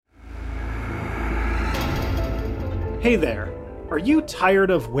Hey there. Are you tired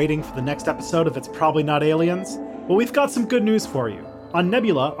of waiting for the next episode of It's Probably Not Aliens? Well, we've got some good news for you. On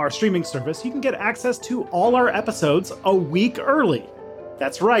Nebula, our streaming service, you can get access to all our episodes a week early.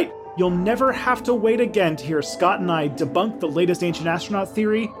 That's right, you'll never have to wait again to hear Scott and I debunk the latest ancient astronaut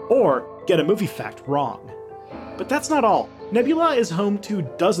theory or get a movie fact wrong. But that's not all. Nebula is home to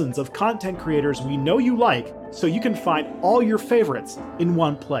dozens of content creators we know you like, so you can find all your favorites in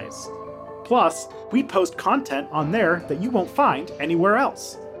one place. Plus, we post content on there that you won't find anywhere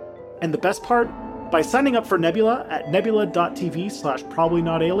else. And the best part? By signing up for Nebula at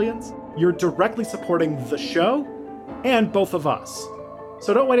nebula.tv/probablyNotAliens, you're directly supporting the show and both of us.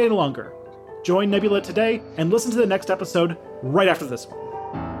 So don't wait any longer. Join Nebula today and listen to the next episode right after this one.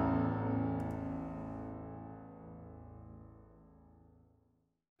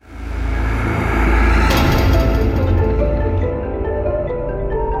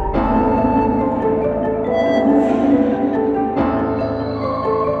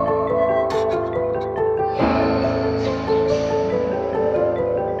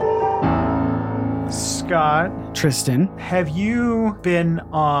 Scott, Tristan, have you been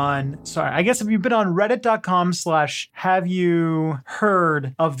on reddit.com/have you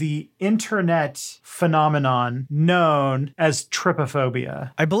heard of the internet phenomenon known as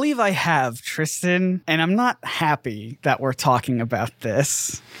trypophobia? I believe I have, Tristan, and I'm not happy that we're talking about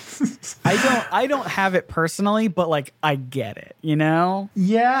this. I don't have it personally, but like I get it, you know?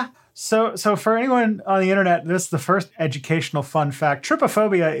 Yeah. So for anyone on the internet, this is the first educational fun fact.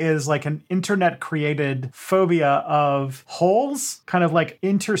 Trypophobia is like an internet-created phobia of holes, kind of like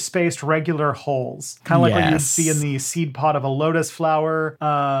interspaced regular holes, kind of like what you'd see in the seed pod of a lotus flower,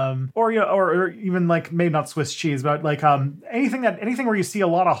 or even like maybe not Swiss cheese, but like anything where you see a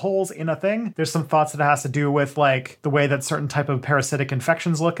lot of holes in a thing. There's some thoughts that it has to do with like the way that certain type of parasitic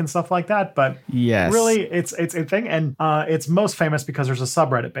infections look and stuff like that. But really, it's a thing, and it's most famous because there's a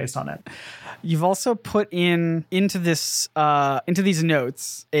subreddit based on it. You've also put into these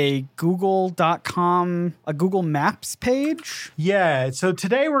notes a Google.com, a Google Maps page. Yeah. So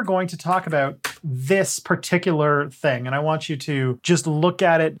today we're going to talk about this particular thing, and I want you to just look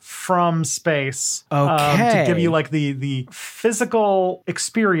at it from space, to give you like the physical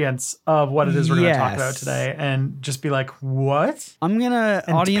experience of what it is we're going to talk about today, and just be like, what? I'm gonna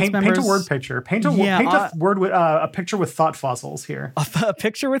paint a word picture. Paint a picture with thought fossils here. A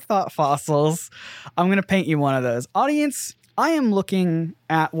picture with thought fossils. I'm going to paint you one of those. Audience, I am looking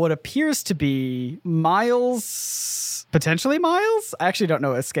at what appears to be potentially miles? I actually don't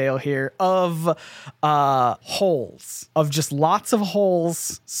know a scale here, of holes, of just lots of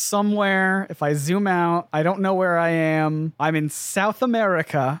holes somewhere. If I zoom out, I don't know where I am. I'm in South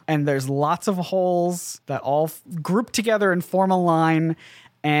America, and there's lots of holes that all group together and form a line.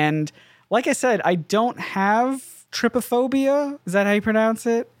 And like I said, I don't have trypophobia. Is that how you pronounce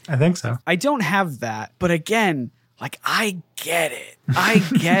it? I think so. I don't have that. But again, like I get it. I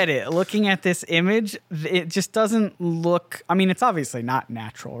get it. Looking at this image, it just doesn't look, I mean, it's obviously not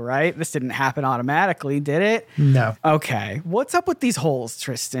natural, right? This didn't happen automatically, did it? No. Okay. What's up with these holes,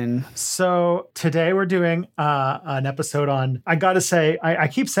 Tristan? So today we're doing an episode on, I gotta say, I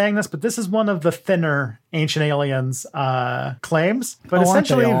keep saying this, but this is one of the thinner Ancient Aliens claims. But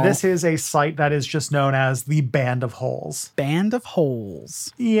essentially, this is a site that is just known as the Band of Holes. Band of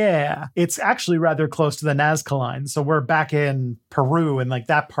Holes. Yeah. It's actually rather close to the Nazca Line. So we're back in Peru and like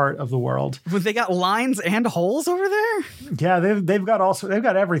that part of the world. But they got lines and holes over there? Yeah, they've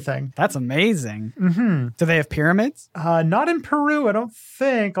got everything. That's amazing. Mm-hmm. Do they have pyramids? Not in Peru, I don't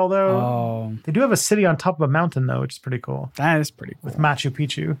think, although they do have a city on top of a mountain though, which is pretty cool. That is pretty cool. With Machu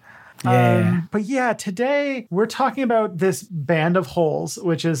Picchu. Yeah. But yeah, today we're talking about this Band of Holes,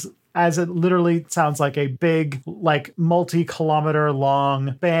 which is, as it literally sounds like, a big, like multi-kilometer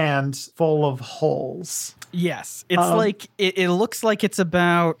long band full of holes. Yes. It's like, it looks like it's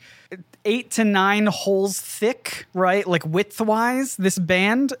about 8 to 9 holes thick, right? Like width-wise, this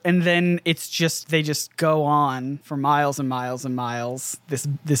band. And then it's just, they just go on for miles and miles and miles.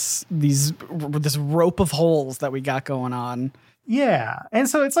 This rope of holes that we got going on. Yeah. And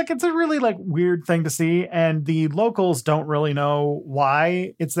so it's a really like weird thing to see. And the locals don't really know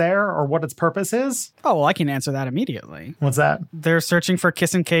why it's there or what its purpose is. Oh, well, I can answer that immediately. What's that? They're searching for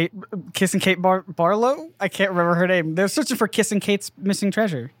Kissin' Kate Barlow. I can't remember her name. They're searching for Kissin' Kate's missing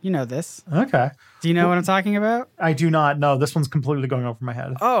treasure. You know this. Okay. Do you know what I'm talking about? I do not know. This one's completely going over my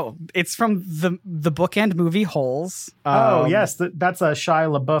head. Oh, it's from the bookend movie Holes. Yes. That's a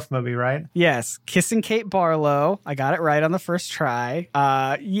Shia LaBeouf movie, right? Yes. Kissing Kate Barlow. I got it right on the first try.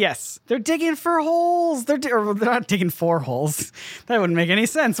 Yes. They're digging for holes. They're not digging for holes. That wouldn't make any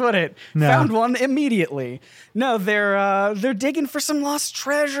sense, would it? No. Found one immediately. No, they're digging for some lost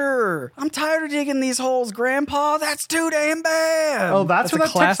treasure. I'm tired of digging these holes, Grandpa. That's too damn bad. Oh, that's where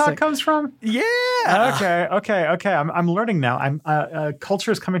that TikTok comes from? Yeah. Okay. I'm learning now.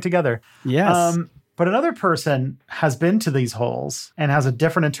 Culture is coming together. Yes. But another person has been to these holes and has a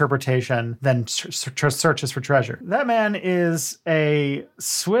different interpretation than searches for treasure. That man is a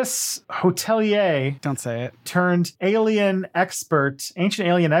Swiss hotelier. Don't say it. Turned alien expert, ancient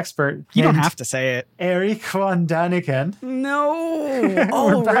alien expert. You don't have to say it. Eric von Daniken. No.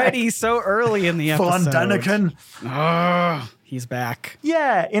 Already so early in the episode. Von Daniken. He's back.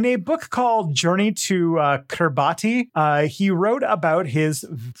 Yeah, in a book called Journey to Kiribati, he wrote about his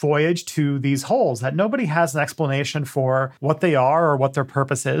voyage to these holes that nobody has an explanation for what they are or what their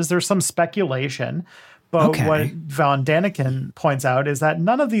purpose is. There's some speculation. But what von Daniken points out is that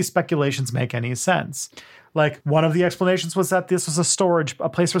none of these speculations make any sense. Like, one of the explanations was that this was a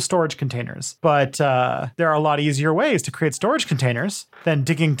place for storage containers. But there are a lot easier ways to create storage containers than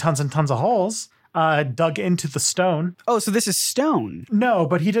digging tons and tons of holes. Dug into the stone. Oh, so this is stone? No,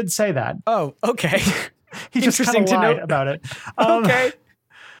 but he did say that. Oh, okay. He just kind of lied about it. Okay.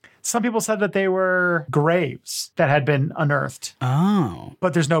 Some people said that they were graves that had been unearthed. Oh.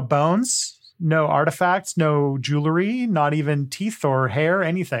 But there's no bones, no artifacts, no jewelry, not even teeth or hair,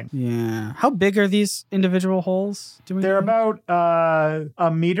 anything. Yeah. How big are these individual holes? They're about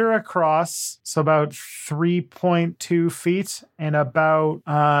a meter across, so about 3.2 feet, and about,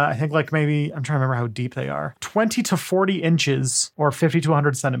 I think like maybe, I'm trying to remember how deep they are, 20 to 40 inches or 50 to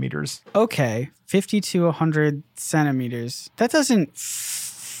 100 centimeters. Okay. 50 to 100 centimeters. That doesn't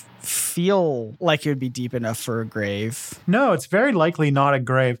feel like it would be deep enough for a grave. No, it's very likely not a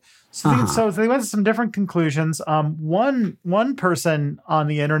grave. So they went to some different conclusions. One person on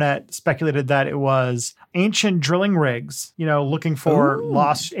the internet speculated that it was ancient drilling rigs, looking for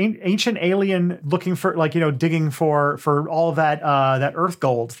lost ancient alien, looking for digging for all of that earth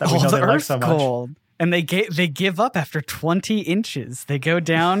gold that we know they like so much. Gold. And they give up after 20 inches. They go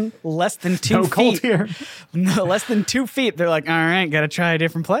down less than 2 feet. No gold here. No, less than 2 feet. They're like, all right, got to try a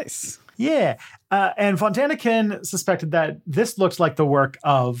different place. Yeah. And von Daniken suspected that this looked like the work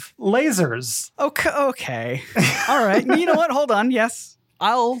of lasers. Okay. All right. You know what? Hold on. Yes.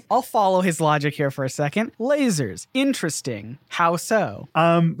 I'll follow his logic here for a second. Lasers. Interesting. How so?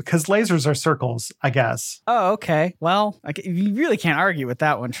 Because lasers are circles, I guess. Oh, okay. Well, you really can't argue with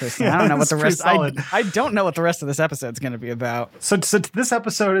that one, Tristan. Yeah, I don't know what the rest. I don't know what the rest of this episode's going to be about. So this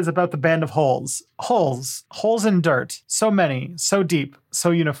episode is about the band of holes. Holes in dirt. So many, so deep, so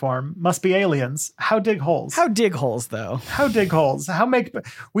uniform. Must be aliens. How dig holes? How dig holes, though? How dig holes?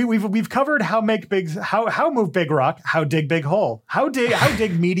 We've covered how move big rock. How dig big hole? How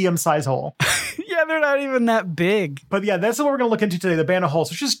dig medium size hole? Yeah, they're not even that big. But yeah, that's what we're going to look into today, the band of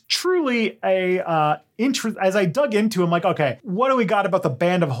holes, which is truly as I dug into, I'm like, okay, what do we got about the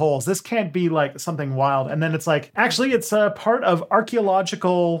band of holes? This can't be like something wild. And then it's like, actually, it's a part of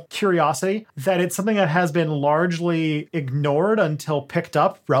archaeological curiosity that it's something that has been largely ignored until picked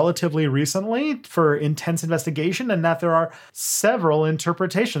up relatively recently for intense investigation, and that there are several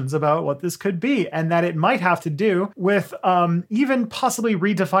interpretations about what this could be, and that it might have to do with even possibly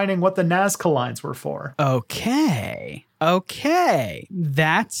redefining what the Nazca lines were for. Okay,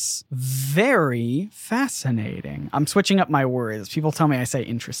 that's very fascinating. I'm switching up my words. People tell me I say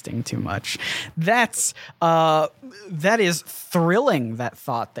interesting too much. That is thrilling, that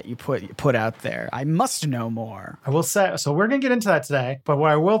thought that you put out there. I must know more. I will say, so we're going to get into that today, but what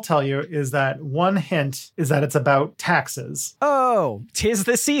I will tell you is that one hint is that it's about taxes. Oh, 'tis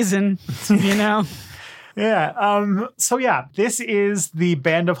the season, Yeah. So yeah, this is the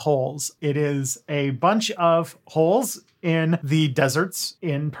Band of Holes. It is a bunch of holes in the deserts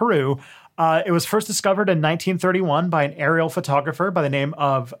in Peru. It was first discovered in 1931 by an aerial photographer by the name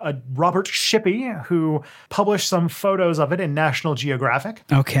of Robert Shippey, who published some photos of it in National Geographic.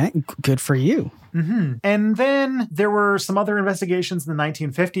 Okay, good for you. Mm-hmm. And then there were some other investigations in the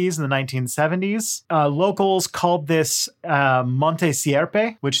 1950s and the 1970s. Locals called this Monte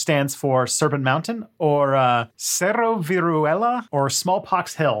Sierpe, which stands for Serpent Mountain, or Cerro Viruela, or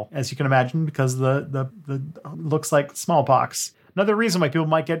Smallpox Hill, as you can imagine, because the looks like smallpox. another reason why people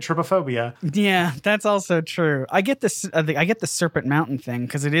might get trypophobia. Yeah, that's also true. I get this. I get the Serpent Mountain thing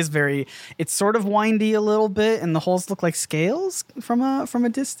because it is it's sort of windy a little bit, and the holes look like scales from a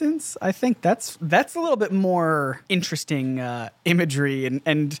distance. I think that's a little bit more interesting imagery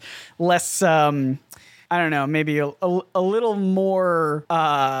and less. I don't know, maybe a little more,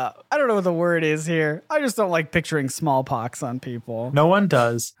 I don't know what the word is here. I just don't like picturing smallpox on people. No one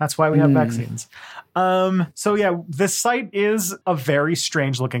does. That's why we have vaccines. So yeah, this site is a very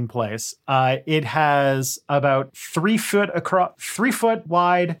strange looking place. It has about 3 foot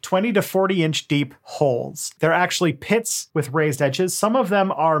wide, 20 to 40 inch deep holes. They're actually pits with raised edges. Some of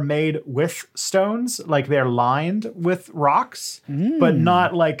them are made with stones, like they're lined with rocks, but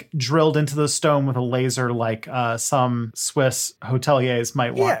not like drilled into the stone with a laser like some Swiss hoteliers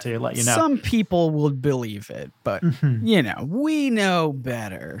might want to let you know. Some people would believe it, but we know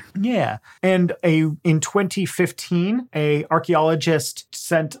better. Yeah. And in 2015, a archaeologist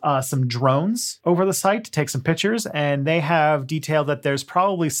sent some drones over the site to take some pictures, and they have detailed that there's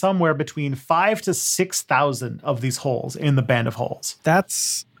probably somewhere between 5,000 to 6,000 of these holes in the Band of Holes.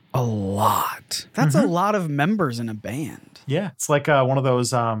 That's a lot. That's a lot of members in a band. Yeah, it's like one of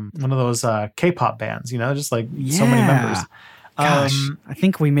those K-pop bands, just like so many members. Gosh, I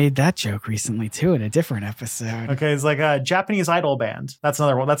think we made that joke recently too in a different episode. Okay, it's like a Japanese idol band. That's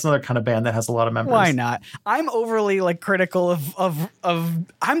another one. That's another kind of band that has a lot of members. Why not? I'm overly critical of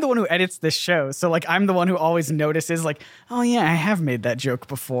I'm the one who edits this show, so I'm the one who always notices oh yeah, I have made that joke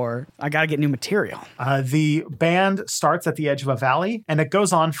before. I got to get new material. The band starts at the edge of a valley, and it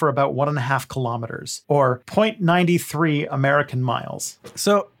goes on for about 1.5 kilometers, or 0.93 American miles.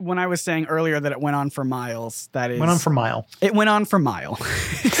 So when I was saying earlier that it went on for miles, that is went on for mile. It went on for mile.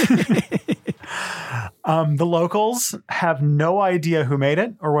 The locals have no idea who made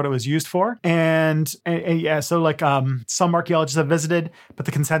it or what it was used for. And yeah, so some archaeologists have visited, but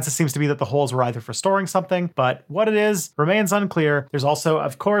the consensus seems to be that the holes were either for storing something, but what it is remains unclear. There's also,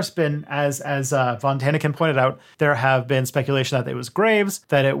 of course, been, as von Däniken pointed out, there have been speculation that it was graves,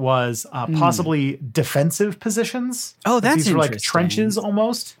 that it was possibly defensive positions. Oh, that's these were interesting. trenches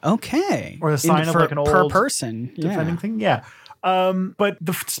almost. Okay. Or the sign of an old per person defending thing. Yeah. But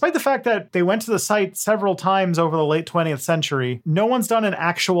despite the fact that they went to the site several times over the late 20th century, no one's done an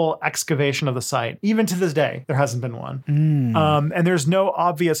actual excavation of the site. Even to this day, there hasn't been one. And there's no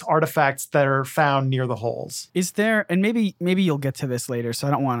obvious artifacts that are found near the holes. Is there, and maybe you'll get to this later, so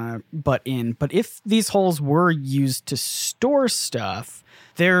I don't want to butt in, but if these holes were used to store stuff,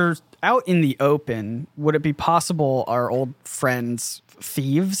 they're out in the open. Would it be possible our old friends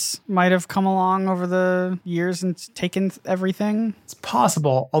thieves might have come along over the years and taken everything? It's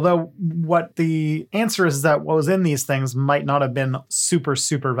possible, although what the answer is that what was in these things might not have been super,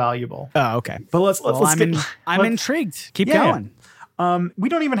 super valuable. Oh, okay. But I'm intrigued. Keep going. We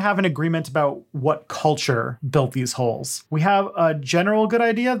don't even have an agreement about what culture built these holes. We have a general good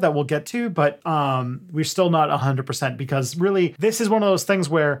idea that we'll get to, but we're still not 100% because really this is one of those things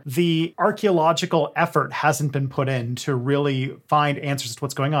where the archaeological effort hasn't been put in to really find answers to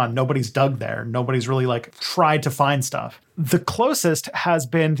what's going on. Nobody's dug there. Nobody's really tried to find stuff. The closest has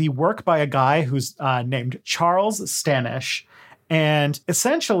been the work by a guy who's named Charles Stanish. And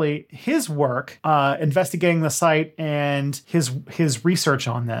essentially, his work investigating the site and his research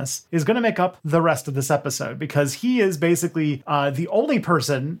on this is going to make up the rest of this episode because he is basically the only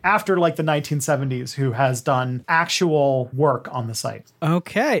person after the 1970s who has done actual work on the site.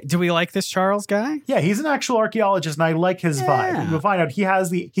 Okay. Do we like this Charles guy? Yeah, he's an actual archaeologist, and I like his vibe. You'll find out he has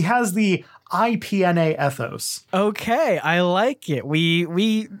the IPNA ethos. Okay, I like it.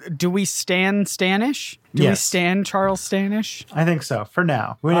 Do we stand Stanish? Do we stand Charles Stanish? I think so. For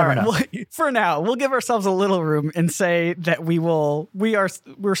now, we never know. For now, we'll give ourselves a little room and say that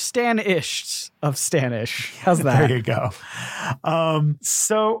we're Stan-ish of Stanish. How's that? There you go.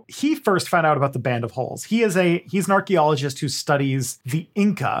 So he first found out about the Band of Holes. He's an archaeologist who studies the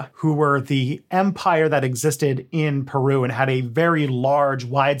Inca, who were the empire that existed in Peru and had a very large,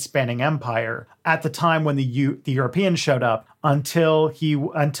 wide-spanning empire at the time when the Europeans showed up, until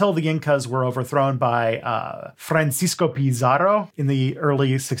the Incas were overthrown by Francisco Pizarro in the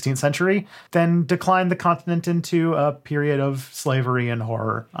early 16th century, then declined the continent into a period of slavery and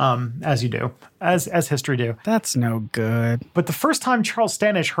horror, as you do, as history do. That's no good. But the first time Charles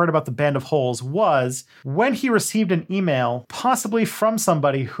Stanish heard about the Band of Holes was when he received an email, possibly from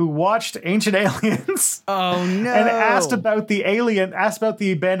somebody who watched Ancient Aliens. Oh no! And asked about the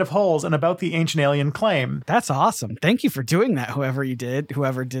Band of Holes and about the Ancient Alien claim. That's awesome. Thank you for doing that, whoever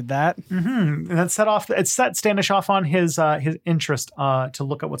did that. And that set Stanish off on his interest to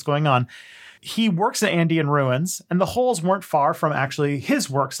look at what's going on. He works at Andean Ruins, and the holes weren't far from actually his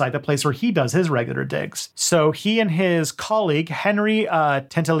work site, the place where he does his regular digs. So he and his colleague, Henry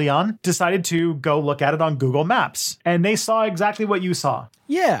Tentelian, decided to go look at it on Google Maps. And they saw exactly what you saw.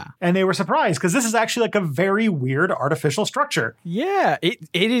 Yeah. And they were surprised because this is actually like a very weird artificial structure. Yeah, it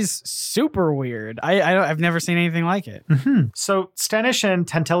is super weird. I've never seen anything like it. Mm-hmm. So Stanish and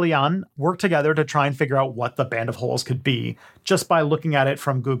Tentelian worked together to try and figure out what the band of holes could be just by looking at it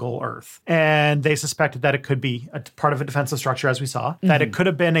from Google Earth. And they suspected that it could be a part of a defensive structure, as we saw, that it could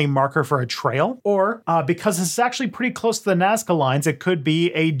have been a marker for a trail, or because this is actually pretty close to the Nazca lines, it could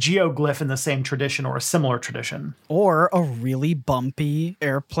be a geoglyph in the same tradition or a similar tradition. Or a really bumpy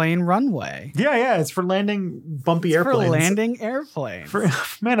airplane runway. Yeah, it's for landing bumpy airplanes. For landing airplanes.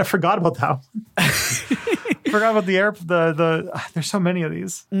 Man, I forgot about that. Forgot about the there's so many of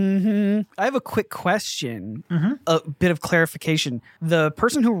these. Mm-hmm. I have a quick question, a bit of clarification. The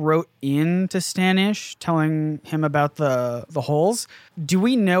person who wrote in to Stanish telling him about the holes, do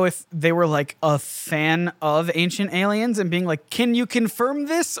we know if they were like a fan of Ancient Aliens and being like, can you confirm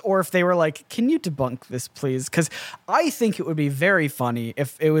this? Or if they were like, can you debunk this, please? Because I think it would be very funny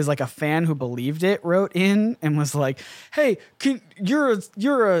if it was like a fan who believed it wrote in and was like, hey, you're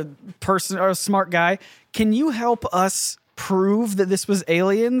a person or a smart guy. Can you help us prove that this was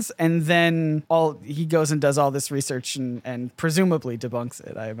aliens? And then he goes and does all this research and presumably debunks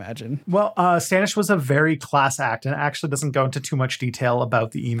it, I imagine. Well, Stanish was a very class act and actually doesn't go into too much detail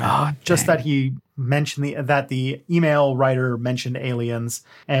about the email. Just that he mentioned that the email writer mentioned aliens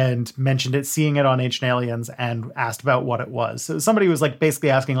and mentioned it, seeing it on Ancient Aliens, and asked about what it was. So somebody was like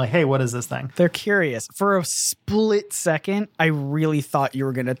basically asking like, hey, what is this thing? They're curious. For a split second, I really thought you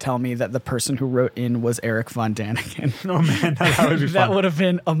were going to tell me that the person who wrote in was Eric Von Daniken. Oh man, that would be fun. That would have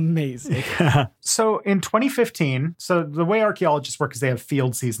been amazing. Yeah. So in 2015, so the way archaeologists work is they have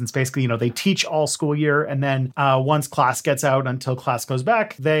field seasons. Basically, they teach all school year, and then once class gets out until class goes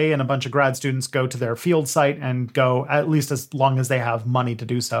back, they and a bunch of grad students go to their field site and go, at least as long as they have money to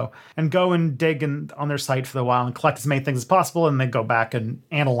do so, and go and dig on their site for a while and collect as many things as possible, and then go back and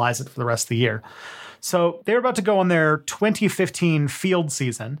analyze it for the rest of the year. So they're about to go on their 2015 field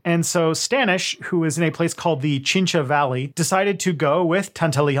season. And so Stanish, who is in a place called the Chincha Valley, decided to go with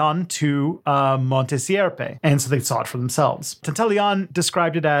Tentelian to Monte Sierpe. And so they saw it for themselves. Tentelian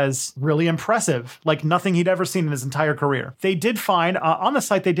described it as really impressive, like nothing he'd ever seen in his entire career. They did find, on the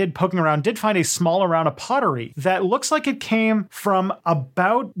site they did poking around, did find a small amount of pottery that looks like it came from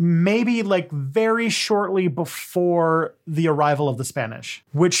about maybe like very shortly before the arrival of the Spanish,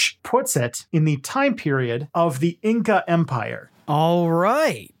 which puts it in the time period of the Inca Empire. All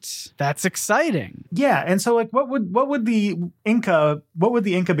right. That's exciting. Yeah, and so like what would the Inca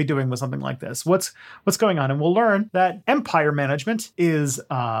be doing with something like this? What's going on? And we'll learn that empire management is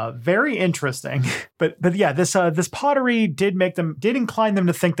very interesting. But yeah, this pottery did incline them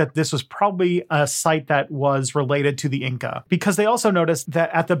to think that this was probably a site that was related to the Inca, because they also noticed that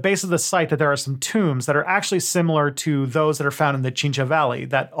at the base of the site that there are some tombs that are actually similar to those that are found in the Chincha Valley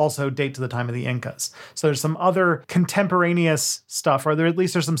that also date to the time of the Incas. So there's some other contemporaneous stuff, or at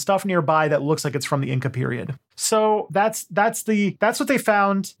least there's some stuff nearby that looks like it's from the Inca period. So that's what they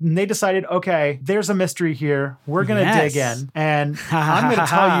found. And they decided, okay, there's a mystery here. We're going to dig in, and I'm going to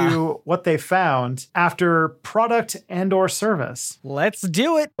tell you what they found after product and or service. Let's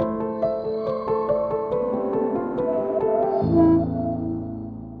do it.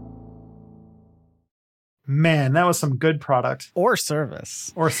 Man, that was some good product. Or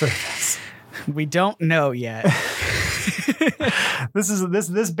service. We don't know yet.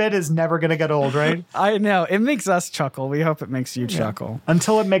 This bit is never going to get old, right? I know. It makes us chuckle. We hope it makes you chuckle.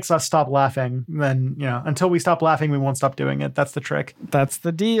 Until it makes us stop laughing. Then, until we stop laughing, we won't stop doing it. That's the trick. That's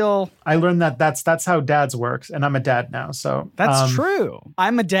the deal. I learned that that's how dads works, and I'm a dad now, so. That's true.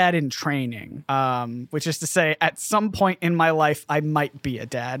 I'm a dad in training, which is to say at some point in my life, I might be a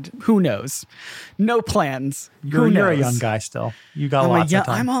dad. Who knows? No plans. You're a young guy still. You got lots of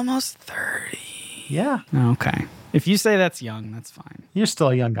time. I'm almost 30. Yeah. Okay. If you say that's young, that's fine. You're still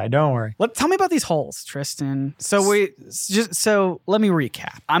a young guy. Don't worry. Tell me about these holes, Tristan. So let me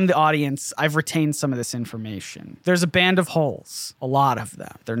recap. I'm the audience. I've retained some of this information. There's a band of holes, a lot of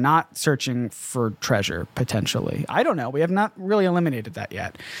them. They're not searching for treasure, potentially. I don't know. We have not really eliminated that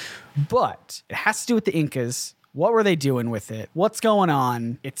yet. But it has to do with the Incas. What were they doing with it? What's going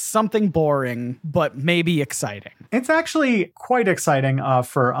on? It's something boring, but maybe exciting. It's actually quite exciting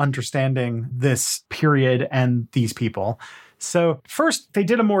for understanding this period and these people. So first, they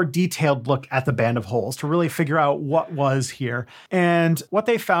did a more detailed look at the Band of Holes to really figure out what was here. And what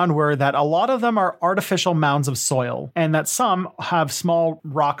they found were that a lot of them are artificial mounds of soil and that some have small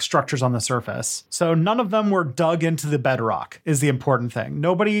rock structures on the surface. So none of them were dug into the bedrock is the important thing.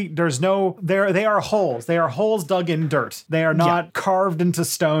 They are holes. They are holes dug in dirt. They are not carved into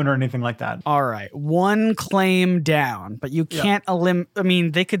stone or anything like that. All right. One claim down, but you can't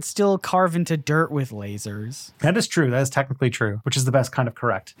they could still carve into dirt with lasers. That is true. That is technically true, which is the best kind of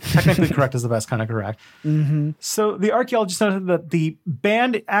correct. Technically correct is the best kind of correct. Mm-hmm. So the archaeologists noted that the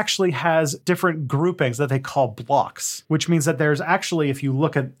band actually has different groupings that they call blocks, which means that there's actually, if you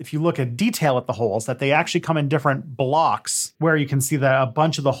look at detail at the holes, that they actually come in different blocks where you can see that a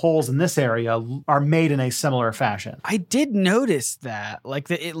bunch of the holes in this area are made in a similar fashion. I did notice that.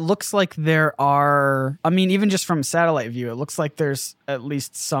 It looks like there are, even just from satellite view, it looks like there's at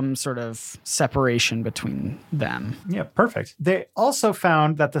least some sort of separation between them. Yeah, perfect. They also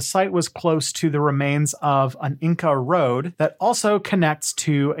found that the site was close to the remains of an Inca road that also connects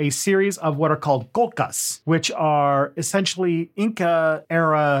to a series of what are called colcas, which are essentially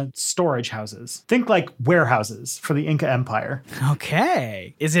Inca-era storage houses. Think like warehouses for the Inca Empire.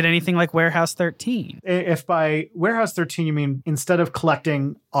 Okay. Is it anything like Warehouse 13? If by Warehouse 13 you mean instead of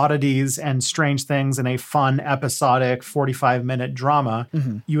collecting oddities and strange things in a fun, episodic 45-minute drama,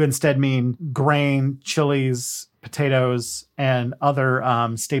 you instead mean grain, chilies, potatoes, and other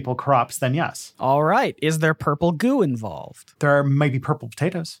staple crops, then yes. All right. Is there purple goo involved? There might be purple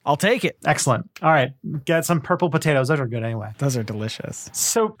potatoes. I'll take it. Excellent. All right. Get some purple potatoes. Those are good anyway. Those are delicious.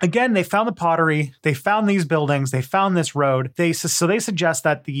 So again, they found the pottery. They found these buildings. They found this road. So they suggest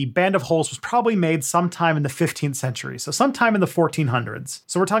that the Band of Holes was probably made sometime in the 15th century. So sometime in the 1400s.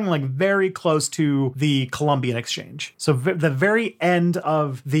 So we're talking like very close to the Columbian Exchange. So the very end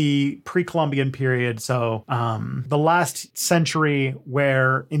of the pre-Columbian period. So the last century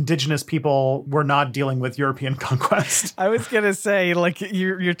where indigenous people were not dealing with European conquest. I was going to say,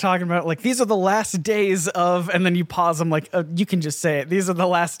 you're talking about, these are the last days of, and then you pause them, you can just say it. These are the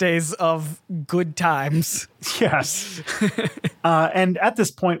last days of good times. Yes. And at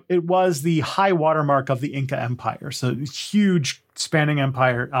this point, it was the high watermark of the Inca Empire. So huge spanning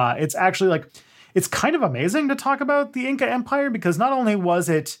empire. It's actually it's kind of amazing to talk about the Inca Empire because not only was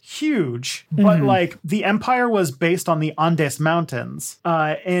it huge, but the empire was based on the Andes Mountains.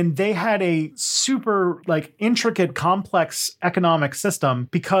 And they had a super intricate, complex economic system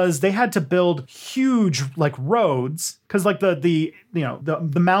because they had to build huge roads because the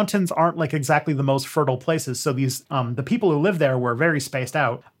mountains aren't exactly the most fertile places. So these the people who live there were very spaced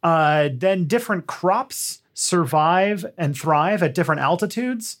out. Then different crops survive and thrive at different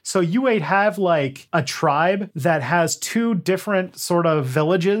altitudes. So you would have a tribe that has two different sort of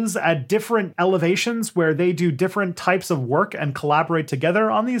villages at different elevations where they do different types of work and collaborate together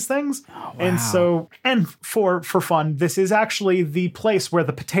on these things. Oh, wow. And for fun, this is actually the place where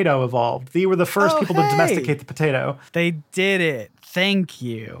the potato evolved. They were the first people to domesticate the potato. They did it. Thank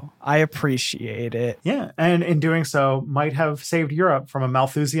you. I appreciate it. Yeah, and in doing so, might have saved Europe from a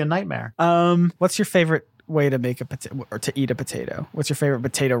Malthusian nightmare. What's your favorite way to make a potato or to eat a potato? What's your favorite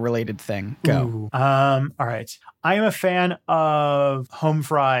potato related thing? Go. All right. I am a fan of home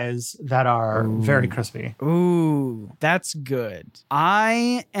fries that are very crispy. Ooh, that's good.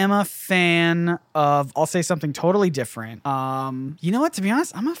 I am a fan of, I'll say something totally different. You know what? To be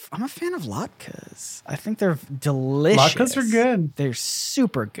honest, I'm a fan of latkes. I think they're delicious. Latkes are good. They're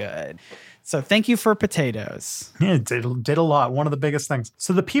super good. So thank you for potatoes. Yeah, it did a lot. One of the biggest things.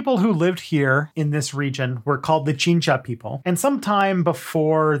 So the people who lived here in this region were called the Chincha people. And sometime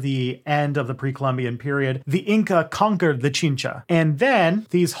before the end of the pre-Columbian period, the Inca conquered the Chincha. And then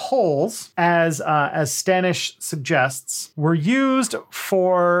these holes, as Stanish suggests, were used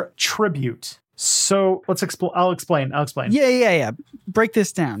for tribute. So I'll explain. Yeah. Break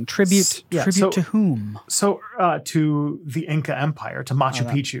this down. Tribute to whom? So to the Inca Empire, to Machu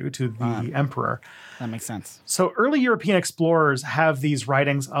Picchu, to the emperor. That makes sense. So early European explorers have these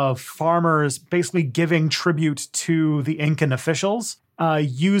writings of farmers basically giving tribute to the Incan officials.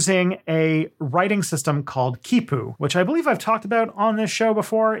 Using a writing system called Quipu, which I believe I've talked about on this show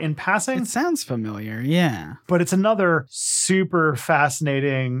before in passing. It sounds familiar, yeah. But it's another super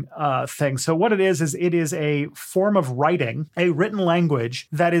fascinating thing. So what it is it is a form of writing, a written language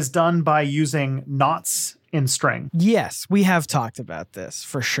that is done by using knots in string. Yes, we have talked about this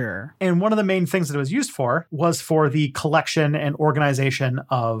for sure. And one of the main things that it was used for was for the collection and organization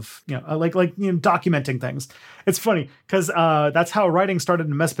of, documenting things. It's funny because that's how writing started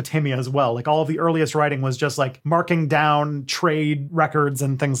in Mesopotamia as well. All of the earliest writing was just marking down trade records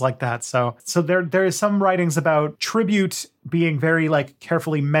and things like that. So there is some writings about tribute being very like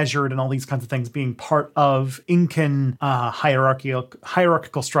carefully measured and all these kinds of things being part of Incan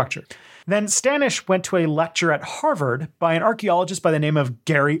hierarchical structure. Then Stanish went to a lecture at Harvard by an archaeologist by the name of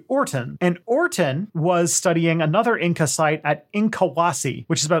Gary Orton. And Orton was studying another Inca site at Incahuasi,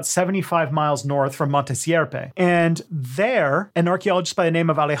 which is about 75 miles north from Monte Sierpe. And there, an archaeologist by the name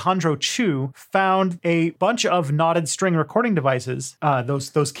of Alejandro Chu found a bunch of knotted string recording devices,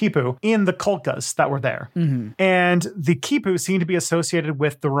 those quipu, in the colcas that were there. And the quipu seemed to be associated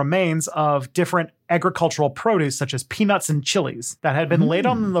with the remains of different agricultural produce such as peanuts and chilies that had been laid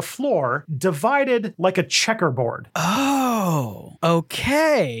on the floor, divided like a checkerboard. Oh,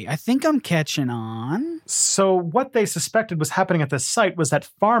 okay. I think I'm catching on. So what they suspected was happening at this site was that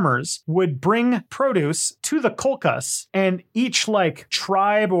farmers would bring produce to the colcas, and each like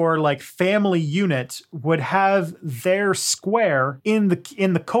tribe or like family unit would have their square in the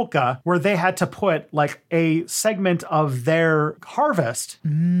colca where they had to put like a segment of their harvest,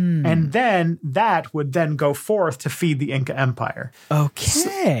 and then that would then go forth to feed the Inca Empire.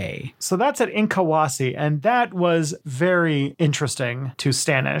 Okay. So that's at Incahuasi, and that was very interesting to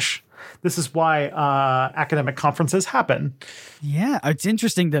Stanish. This is why academic conferences happen. Yeah, it's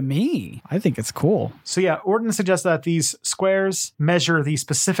interesting to me. I think it's cool. So yeah, Orton suggests that these squares measure the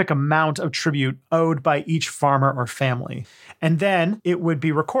specific amount of tribute owed by each farmer or family. And then it would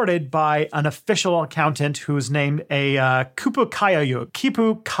be recorded by an official accountant who's named a Kipu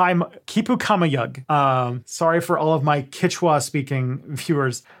Kamayug. Sorry for all of my Quechua-speaking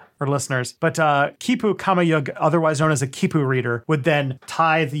viewers or listeners, but Kipu Kamayug, otherwise known as a Kipu reader, would then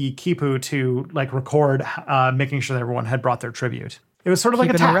tie the Kipu to like record, making sure that everyone had brought their tribute. It was sort of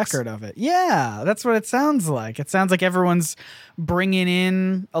like a tax. Record of it. Yeah, that's what it sounds like. It sounds like everyone's bringing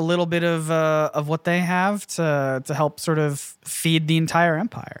in a little bit of what they have to help sort of feed the entire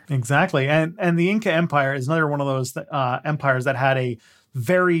empire. Exactly, and the Inca Empire is another one of those empires that had a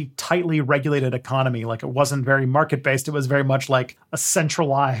very tightly regulated economy. Like, it wasn't very market-based. It was very much like a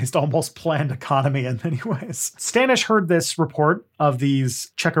centralized, almost planned economy in many ways. Stanish heard this report of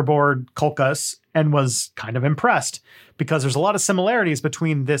these checkerboard colcas and was kind of impressed, because there's a lot of similarities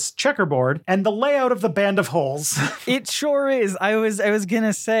between this checkerboard and the layout of the Band of Holes. It sure is. I was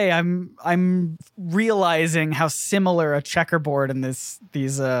gonna say I'm realizing how similar a checkerboard and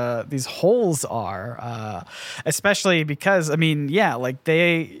these holes are, especially because I mean, yeah, like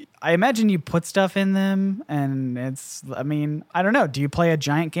I imagine you put stuff in them, and I don't know. Do you play a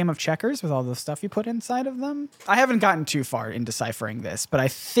giant game of checkers with all the stuff you put inside of them? I haven't gotten too far in deciphering this, but I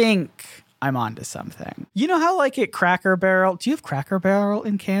think I'm onto something. You know how like at Cracker Barrel, do you have Cracker Barrel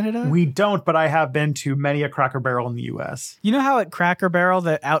in Canada? We don't, but I have been to many a Cracker Barrel in the US. You know how at Cracker Barrel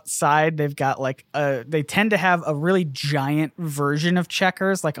that outside they've got like they tend to have a really giant version of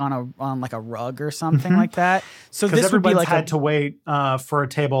checkers, like on like a rug or something like that. So this would be like had to wait for a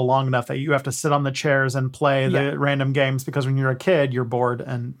table long enough that you have to sit on the chairs and play the random games, because when you're a kid, you're bored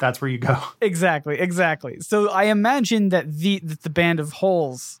and that's where you go. Exactly. So I imagine that the Band of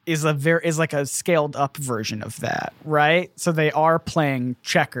Holes is like a scaled up version of that, right? So they are playing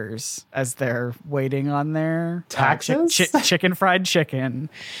checkers as they're waiting on their taxes, chicken fried chicken.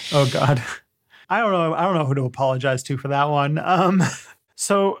 Oh God, I don't know who to apologize to for that one.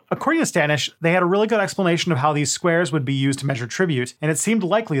 So, according to Stanish, they had a really good explanation of how these squares would be used to measure tribute, and it seemed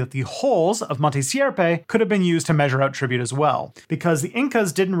likely that the holes of Monte Sierpe could have been used to measure out tribute as well, because the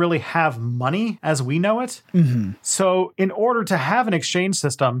Incas didn't really have money as we know it. So, in order to have an exchange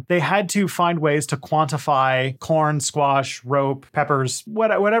system, they had to find ways to quantify corn, squash, rope, peppers,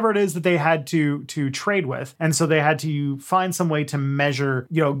 whatever it is that they had to trade with. And so they had to find some way to measure,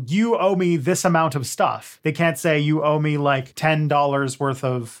 you owe me this amount of stuff. They can't say you owe me like $10 worth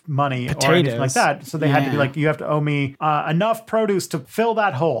of money Potatoes. Or anything like that. So they had to be like, you have to owe me enough produce to fill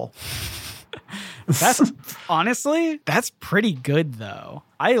that hole. That's pretty good though.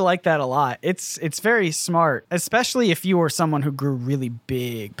 I like that a lot. It's very smart, especially if you were someone who grew really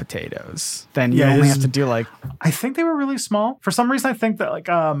big potatoes. Then you only have to do like. I think they were really small. For some reason, I think that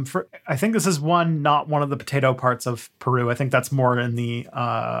I think this is not one of the potato parts of Peru. I think that's more in the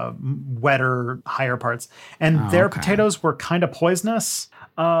wetter, higher parts. And their potatoes were kind of poisonous.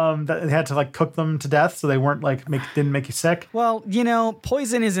 That they had to like cook them to death, so they weren't like didn't make you sick. Well,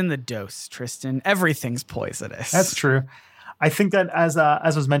 poison is in the dose, Tristan. Everything's poisonous. That's true. I think that as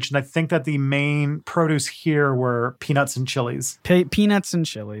was mentioned, I think that the main produce here were peanuts and chilies. Peanuts and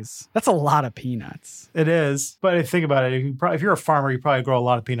chilies. That's a lot of peanuts. It is, but I think about it. If you're a farmer, you probably grow a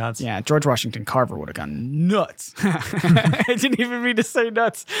lot of peanuts. Yeah, George Washington Carver would have gone nuts. I didn't even mean to say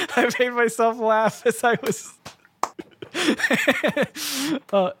nuts. I made myself laugh as I was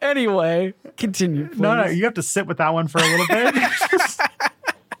Anyway, continue. Please. No, you have to sit with that one for a little bit.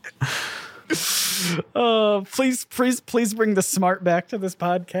 Please bring the smart back to this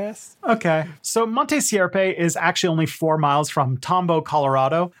podcast. Okay. So Monte Sierpe is actually only 4 miles from Tambo,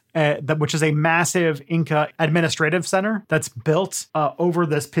 Colorado, which is a massive Inca administrative center that's built over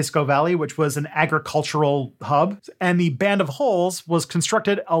this Pisco Valley, which was an agricultural hub. And the Band of Holes was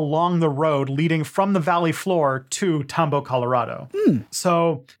constructed along the road leading from the valley floor to Tambo, Colorado.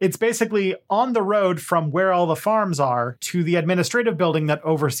 So it's basically on the road from where all the farms are to the administrative building that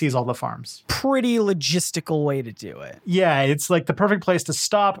oversees all the farms. Pretty logistical way to do it. Yeah, it's like the perfect place to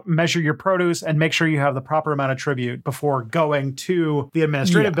stop, measure your produce, and make sure you have the proper amount of tribute before going to the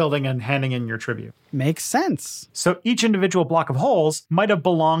administrative building and handing in your tribute. Makes sense. So each individual block of holes might have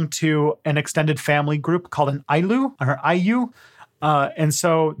belonged to an extended family group called an Ailu or Ayu. And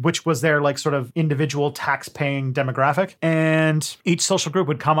so, which was their like sort of individual tax paying demographic. And each social group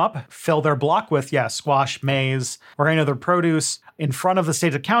would come up, fill their block with, squash, maize, or any other produce in front of the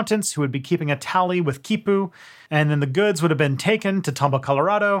state accountants who would be keeping a tally with Kipu. And then the goods would have been taken to Tambo,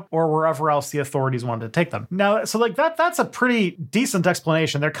 Colorado, or wherever else the authorities wanted to take them. Now, so like that's a pretty decent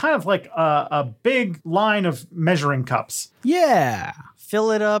explanation. They're kind of like a big line of measuring cups. Yeah. Fill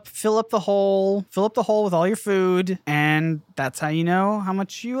up the hole with all your food, and that's how you know how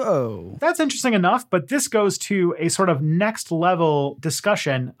much you owe. That's interesting enough, but this goes to a sort of next level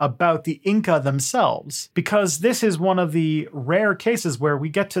discussion about the Inca themselves, because this is one of the rare cases where we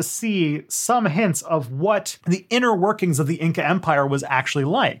get to see some hints of what the inner workings of the Inca Empire was actually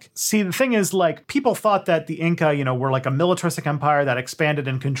like. See, the thing is, like, people thought that the Inca, were like a militaristic empire that expanded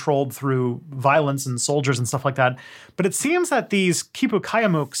and controlled through violence and soldiers and stuff like that. But it seems that these Kipu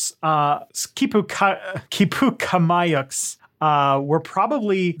Kamayuks were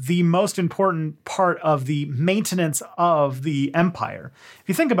probably the most important part of the maintenance of the empire. If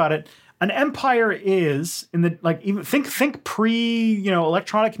you think about it, an empire is in the even think pre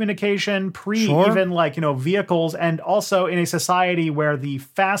electronic communication, even vehicles, and also in a society where the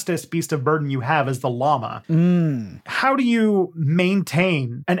fastest beast of burden you have is the llama. How do you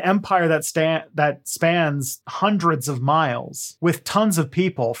maintain an empire that spans hundreds of miles with tons of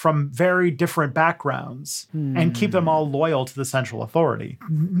people from very different backgrounds and keep them all loyal to the central authority?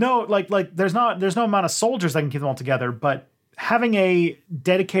 No, there's no amount of soldiers that can keep them all together, but having a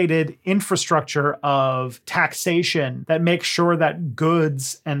dedicated infrastructure of taxation that makes sure that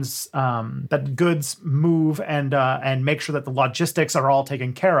goods move and make sure that the logistics are all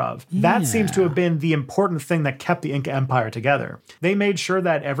taken care of. That seems to have been the important thing that kept the Inca Empire together. They made sure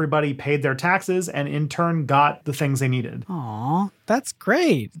that everybody paid their taxes and in turn got the things they needed. Aw, that's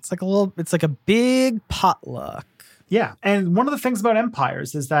great. It's like a big potluck. Yeah. And one of the things about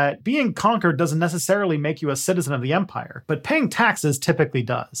empires is that being conquered doesn't necessarily make you a citizen of the empire, but paying taxes typically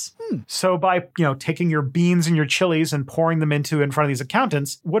does. So by, taking your beans and your chilies and pouring them in front of these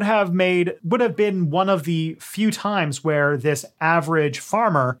accountants would have been one of the few times where this average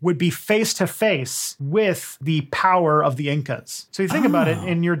farmer would be face to face with the power of the Incas. So you think about it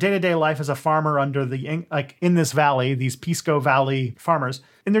in your day-to-day life as a farmer under in this valley, these Pisco Valley farmers,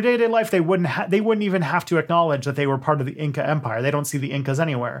 in their day-to-day life, they wouldn't even have to acknowledge that they were part of the Inca Empire. They don't see the Incas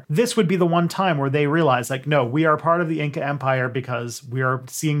anywhere. This would be the one time where they realize, no, we are part of the Inca Empire because we are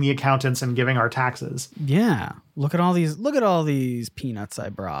seeing the accountants and giving our taxes. Yeah. Look at all these peanuts I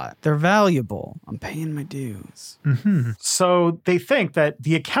brought. They're valuable. I'm paying my dues. So they think that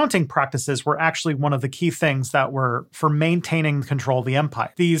the accounting practices were actually one of the key things that were for maintaining control of the empire.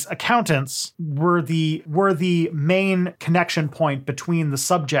 These accountants were the main connection point between the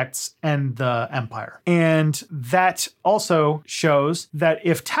subjects and the empire. And that also shows that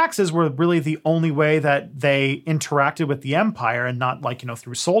if taxes were really the only way that they interacted with the empire and not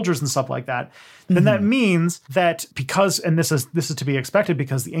through soldiers and stuff like that, then that means that and this is to be expected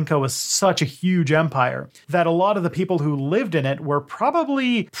because the Inca was such a huge empire, that a lot of the people who lived in it were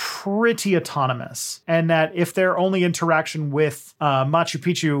probably pretty autonomous. And that if their only interaction with Machu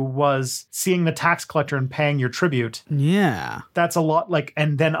Picchu was seeing the tax collector and paying your tribute, that's a lot.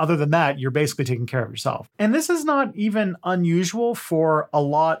 And then other than that, you're basically taking care of yourself. And this is not even unusual for a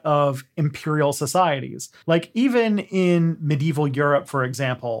lot of imperial societies. Even in medieval Europe, for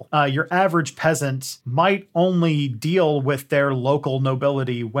example, your average peasant might only deal with their local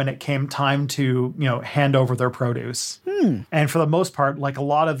nobility when it came time to, hand over their produce. And for the most part, a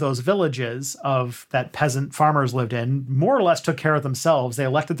lot of those villages of that peasant farmers lived in more or less took care of themselves. They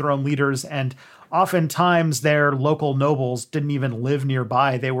elected their own leaders, and oftentimes their local nobles didn't even live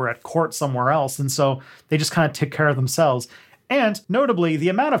nearby. They were at court somewhere else. And so they just kind of took care of themselves. And notably, the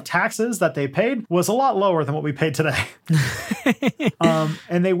amount of taxes that they paid was a lot lower than what we paid today.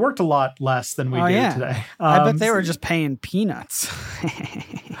 And they worked a lot less than we do today. I bet they were just paying peanuts.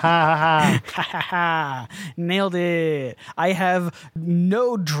 Ha ha ha. Nailed it. I have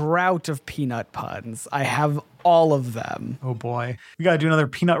no drought of peanut puns. I have all of them. Oh boy. We got to do another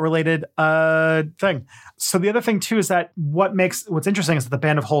peanut related thing. So the other thing too is that what's interesting is that the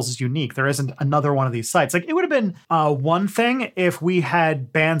Band of Holes is unique. There isn't another one of these sites. Like it would have been one thing if we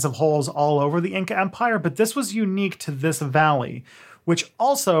had bands of holes all over the Inca Empire, but this was unique to this valley, which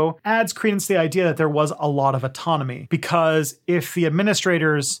also adds credence to the idea that there was a lot of autonomy. Because if the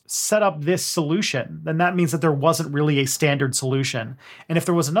administrators set up this solution, then that means that there wasn't really a standard solution. And if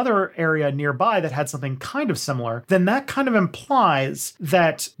there was another area nearby that had something kind of similar, then that kind of implies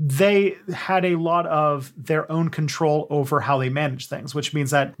that they had a lot of their own control over how they managed things, which means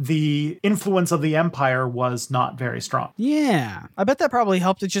that the influence of the empire was not very strong. Yeah. I bet that probably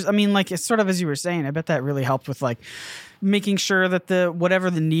helped. It's sort of as you were saying, I bet that really helped with making sure that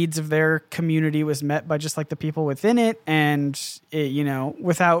whatever the needs of their community was met by just the people within it. And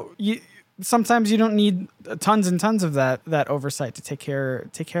sometimes you don't need tons and tons of that oversight to take care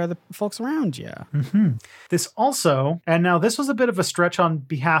of the folks around you. Mm-hmm. This also, and now this was a bit of a stretch on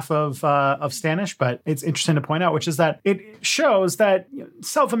behalf of Stanish, but it's interesting to point out, which is that it shows that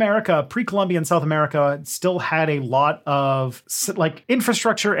South America, pre-Columbian South America, still had a lot of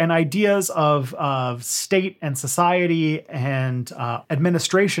infrastructure and ideas of state and society and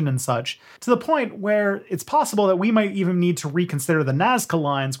administration and such, to the point where it's possible that we might even need to reconsider the Nazca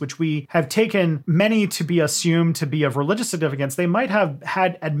lines, which we have taken many to be assumed to be of religious significance. They might have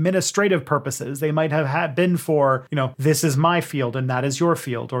had administrative purposes. They might have been for, this is my field and that is your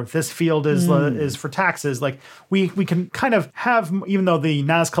field, or this field is for taxes. We can kind of have, even though the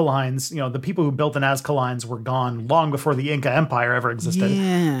Nazca lines, the people who built the Nazca lines were gone long before the Inca Empire ever existed.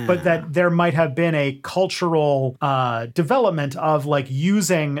 Yeah. But that there might have been a cultural development of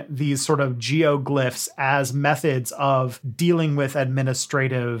using these sort of geoglyphs as methods of dealing with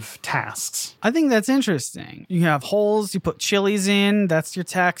administrative tasks. I think that's interesting. You have holes, you put chilies in, that's your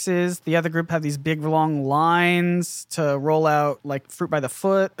taxes. The other group have these big long lines to roll out fruit by the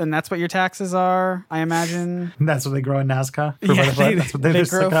foot, and that's what your taxes are, I imagine. That's what they grow in Nazca? Fruit by the foot? That's what they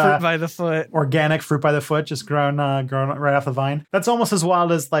grow fruit by the foot. Organic fruit by the foot, just grown right off the vine. That's almost as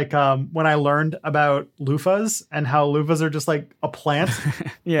wild as when I learned about loofahs and how loofahs are just a plant.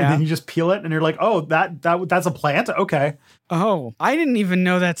 Yeah. And then you just peel it and you're like, oh, that's a plant? Okay. Oh, I didn't even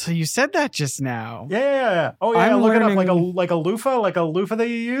know that till you said that just now. Yeah. Oh, yeah. Look it up. Like a loofah that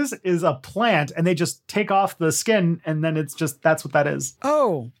you use is a plant, and they just take off the skin, and then that's what that is.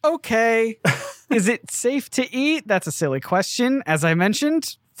 Oh, okay. Is it safe to eat? That's a silly question. As I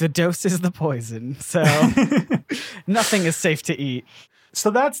mentioned, the dose is the poison. So nothing is safe to eat.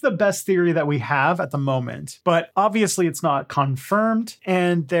 So that's the best theory that we have at the moment. But obviously it's not confirmed,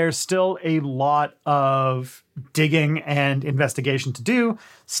 and there's still a lot of digging and investigation to do.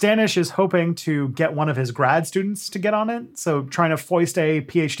 Stanish is hoping to get one of his grad students to get on it, so trying to foist a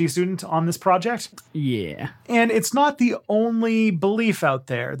PhD student on this project. Yeah. And it's not the only belief out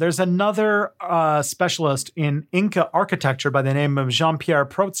there. There's another specialist in Inca architecture by the name of Jean-Pierre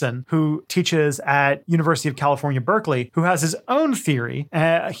Protzen, who teaches at University of California, Berkeley, who has his own theory.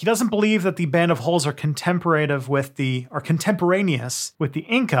 He doesn't believe that the Band of Holes are contemporaneous with the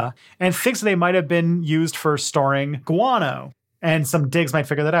Inca, and thinks they might have been used for storing guano. And some digs might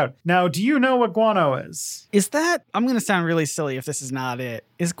figure that out. Now, do you know what guano is? Is that, I'm going to sound really silly if this is not it.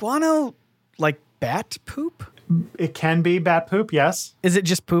 Is guano like bat poop? It can be bat poop, yes. Is it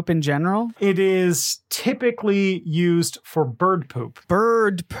just poop in general? It is typically used for bird poop.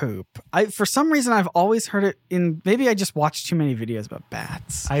 Bird poop. For some reason, I've always heard it in, maybe I just watched too many videos about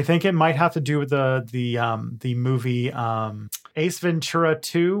bats. I think it might have to do with the movie Ace Ventura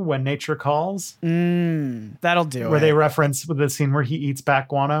 2, When Nature Calls. That'll do where they reference the scene where he eats bat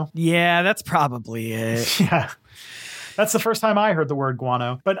guano. Yeah, that's probably it. Yeah. That's the first time I heard the word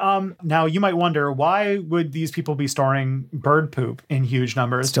guano. But now you might wonder, why would these people be storing bird poop in huge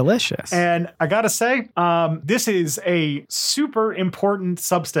numbers? It's delicious. And I gotta say, this is a super important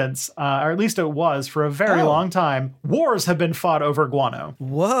substance, or at least it was for a very long time. Wars have been fought over guano.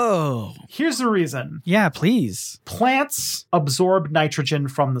 Whoa. Here's the reason. Yeah, please. Plants absorb nitrogen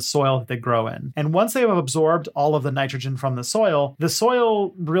from the soil that they grow in. And once they have absorbed all of the nitrogen from the soil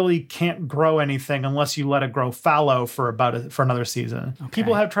really can't grow anything unless you let it grow fallow for for for another season. Okay.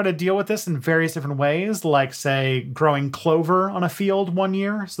 People have tried to deal with this in various different ways, like say growing clover on a field one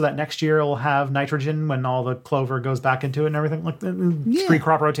year, so that next year it'll have nitrogen when all the clover goes back into it and everything, like free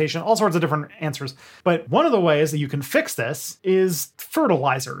crop rotation, all sorts of different answers. But one of the ways that you can fix this is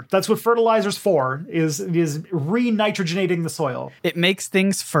fertilizer. That's what fertilizer's for, is re-nitrogenating the soil. It makes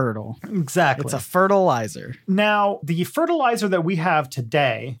things fertile. Exactly. It's a fertilizer. Now, the fertilizer that we have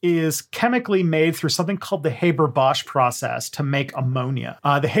today is chemically made through something called the Haber-Bosch process to make ammonia.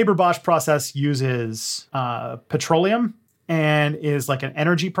 The Haber-Bosch process uses petroleum and is like an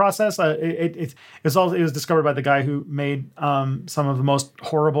energy process. It was discovered by the guy who made some of the most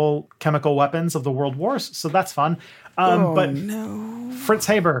horrible chemical weapons of the world wars. So that's fun. Fritz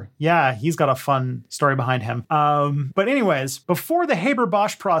Haber, yeah, he's got a fun story behind him. But anyways, before the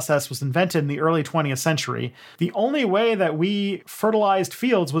Haber-Bosch process was invented in the early 20th century, the only way that we fertilized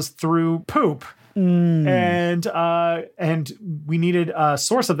fields was through poop. And we needed a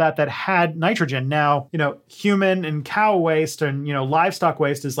source of that had nitrogen. Now, human and cow waste and, livestock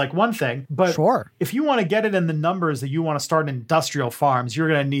waste is like one thing, but if you want to get it in the numbers that you want to start industrial farms, you're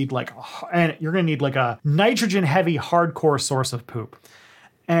going to need like a nitrogen heavy hardcore source of poop.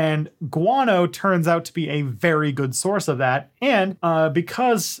 And guano turns out to be a very good source of that. And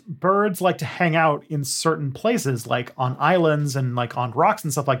because birds like to hang out in certain places, like on islands and like on rocks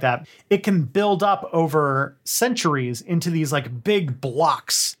and stuff like that, it can build up over centuries into these like big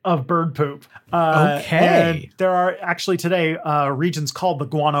blocks of bird poop. And there are actually today regions called the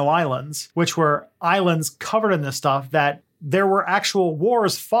Guano Islands, which were islands covered in this stuff that there were actual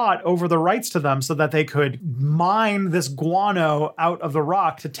wars fought over the rights to them so that they could mine this guano out of the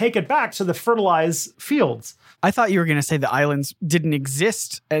rock to take it back to the fertilized fields. I thought you were going to say the islands didn't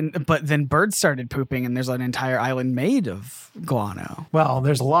exist, but then birds started pooping and there's an entire island made of guano. Well,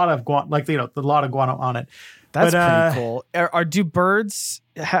 there's a lot of guano, a lot of guano on it. That's pretty cool.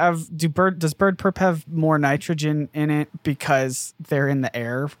 Does bird poop have more nitrogen in it because they're in the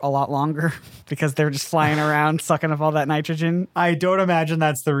air a lot longer? Because they're just flying around sucking up all that nitrogen? I don't imagine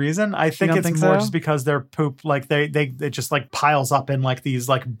that's the reason. I think it's more just because their poop, like they just like piles up in like these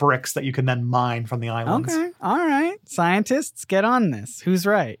like bricks that you can then mine from the islands. Okay. All right. Scientists, get on this. Who's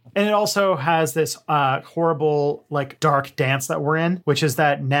right? And it also has this horrible like dark dance that we're in, which is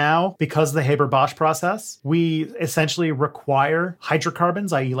that now, because of the Haber-Bosch process, we essentially require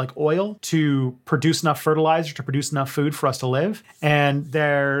hydrocarbons, i.e. like oil, to produce enough fertilizer, to produce enough food for us to live. And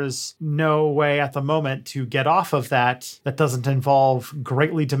there's no way at the moment to get off of that doesn't involve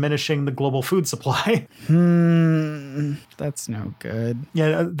greatly diminishing the global food supply. That's no good.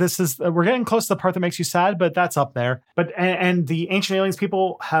 Yeah, we're getting close to the part that makes you sad, but that's up there. But and the ancient aliens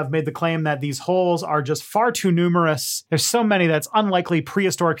people have made the claim that these holes are just far too numerous. There's so many that's unlikely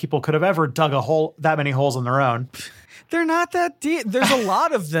prehistoric people could have ever dug that many holes on their own. They're not that deep. There's a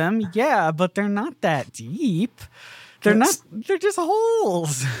lot of them, yeah, but they're not that deep. They're just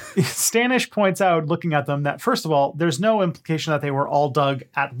holes. Stanish points out, looking at them, that first of all, there's no implication that they were all dug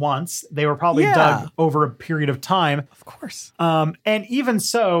at once. They were probably dug over a period of time. Of course. And even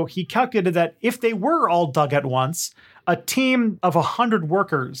so, he calculated that if they were all dug at once, a team of 100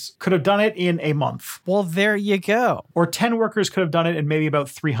 workers could have done it in a month. Well, there you go. Or 10 workers could have done it in maybe about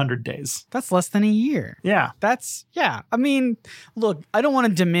 300 days. That's less than a year. Yeah. I mean, look, I don't want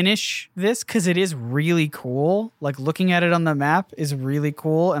to diminish this because it is really cool. Like looking at it on the map is really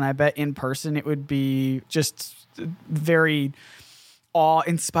cool. And I bet in person it would be just very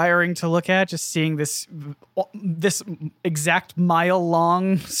awe-inspiring to look at, just seeing this exact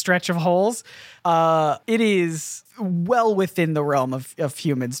mile-long stretch of holes. It is well within the realm of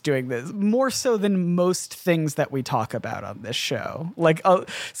humans doing this, more so than most things that we talk about on this show. Like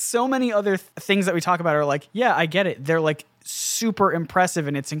so many other things that we talk about are like, yeah, I get it. They're like super impressive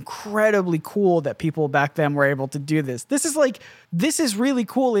and it's incredibly cool that people back then were able to do this. This is really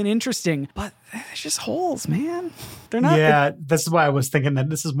cool and interesting, but it's just holes, man. They're not. Yeah, this is why I was thinking that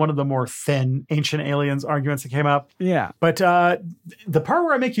this is one of the more thin ancient aliens arguments that came up. Yeah. But the part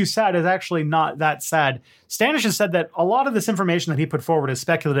where I make you sad is actually not that sad. Stanish has said that a lot of this information that he put forward is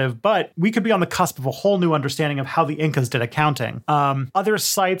speculative, but we could be on the cusp of a whole new understanding of how the Incas did accounting. Other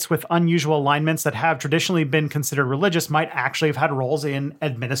sites with unusual alignments that have traditionally been considered religious might actually have had roles in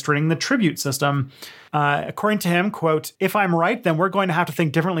administering the tribute system. According to him, quote, "If I'm right, then we're going to have to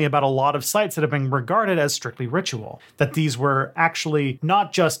think differently about a lot of sites that have been regarded as strictly ritual. That these were actually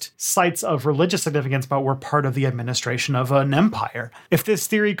not just sites of religious significance, but were part of the administration of an empire. If this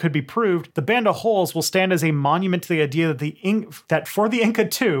theory could be proved, the Band of Holes will stand as a monument to the idea that for the Inca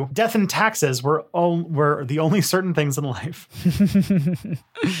too, death and taxes were the only certain things in life.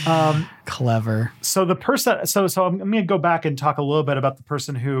 Clever. So the person, so I'm going to go back and talk a little bit about the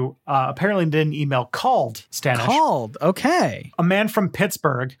person who apparently did an email called Stanish. Okay. A man from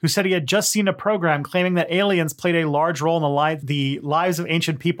Pittsburgh who said he had just seen a program claiming that aliens played a large role in the lives of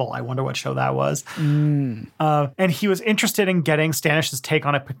ancient people. I wonder what show that was. And he was interested in getting Stanish's take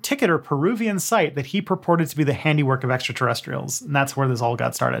on a particular Peruvian site that he purported to be the handiwork of extraterrestrials. And that's where this all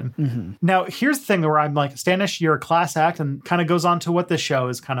got started. Now, here's the thing where I'm like, Stanish, you're a class act, and kind of goes on to what this show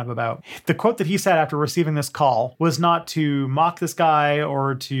is kind of about. The quote that he said after receiving this call was not to mock this guy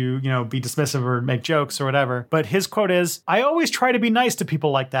or to, be dismissive or make jokes or whatever. But his quote is, "I always try to be nice to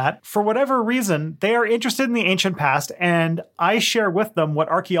people like that. For whatever reason, they are interested in the ancient past, and I share with them what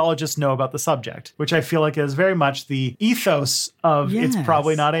archaeologists know about the subject," which I feel like is very much the ethos of It's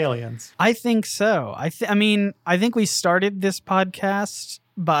Probably Not Aliens. I think so. I think we started this podcast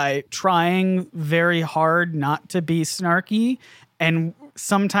by trying very hard not to be snarky, and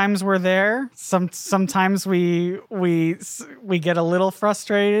sometimes we're there. Sometimes we get a little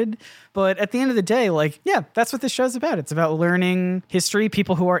frustrated, but at the end of the day, that's what this show's about. It's about learning history.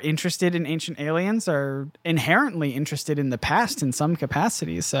 People who are interested in ancient aliens are inherently interested in the past in some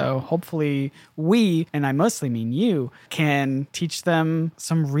capacity. So hopefully we, and I mostly mean you, can teach them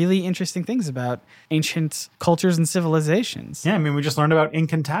some really interesting things about ancient cultures and civilizations. Yeah, we just learned about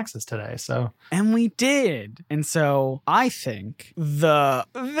Incan taxes today, so. And we did. And so I think I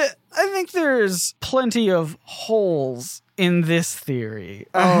think there's plenty of holes in this theory.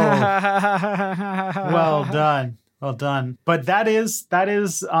 Oh. Well done. Well done. But that is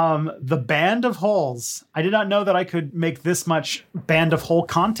the Band of Holes. I did not know that I could make this much Band of Hole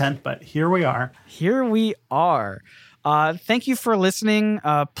content, but here we are. Here we are. Thank you for listening.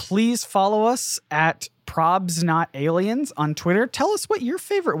 Please follow us at Probs Not Aliens on Twitter. Tell us what your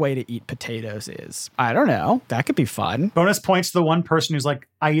favorite way to eat potatoes is. I don't know. That could be fun. Bonus points to the one person who's like,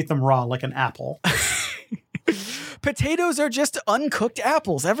 I eat them raw like an apple. Potatoes are just uncooked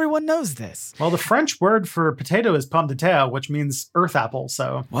apples. Everyone knows this. Well, the French word for potato is pomme de terre, which means earth apple.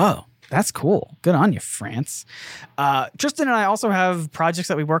 So, whoa. That's cool. Good on you, France. Tristan and I also have projects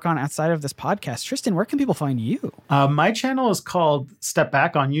that we work on outside of this podcast. Tristan, where can people find you? My channel is called Step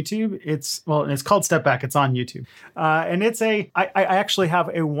Back on YouTube. It's called Step Back. It's on YouTube. And I actually have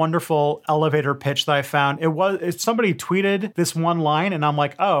a wonderful elevator pitch that I found. Somebody tweeted this one line and I'm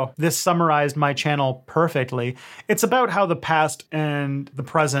like, oh, this summarized my channel perfectly. It's about how the past and the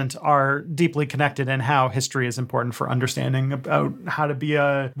present are deeply connected and how history is important for understanding about how to be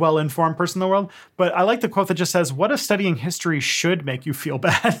a well-informed person in the world. But I like the quote that just says, what if studying history should make you feel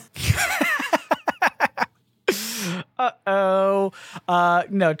bad?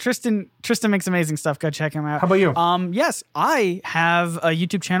 No, Tristan makes amazing stuff. Go check him out. How about you? Yes, I have a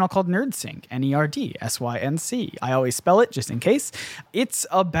YouTube channel called NerdSync, NERDSYNC. I always spell it just in case. It's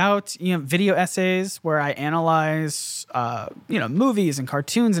about, video essays where I analyze, movies and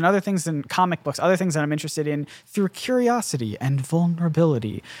cartoons and other things and comic books, other things that I'm interested in through curiosity and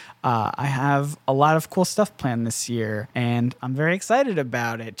vulnerability. I have a lot of cool stuff planned this year, and I'm very excited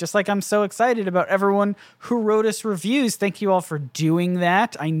about it. Just like I'm so excited about everyone who wrote us reviews. Thank you all for doing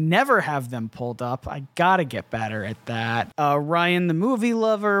that. I never have them pulled up. I gotta get better at that. Ryan the Movie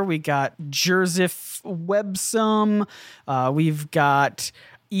Lover. We got Jersif Websum. We've got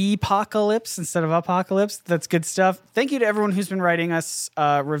Epocalypse instead of Apocalypse. That's good stuff. Thank you to everyone who's been writing us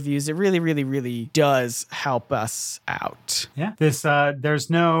reviews. It really, really, really does help us out. Yeah. There's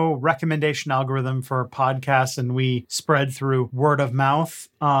no recommendation algorithm for podcasts, and we spread through word of mouth.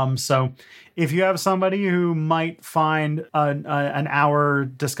 So if you have somebody who might find an hour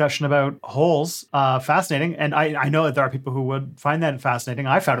discussion about holes fascinating, and I know that there are people who would find that fascinating.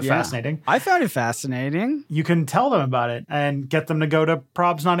 I found it fascinating. I found it fascinating. You can tell them about it and get them to go to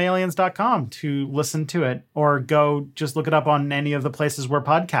probsnotaliens.com to listen to it, or go just look it up on any of the places where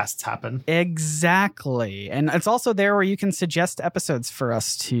podcasts happen. Exactly. And it's also there where you can suggest episodes for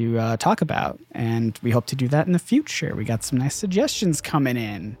us to talk about. And we hope to do that in the future. We got some nice suggestions coming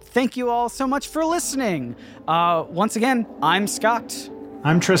in. Thank you all so much for listening. Once again, I'm Scott.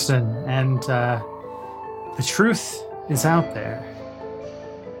 I'm Tristan, and the truth is out there.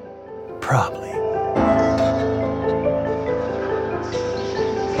 Probably.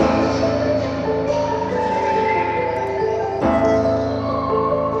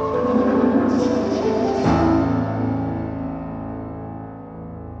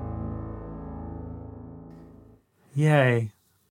 Yay.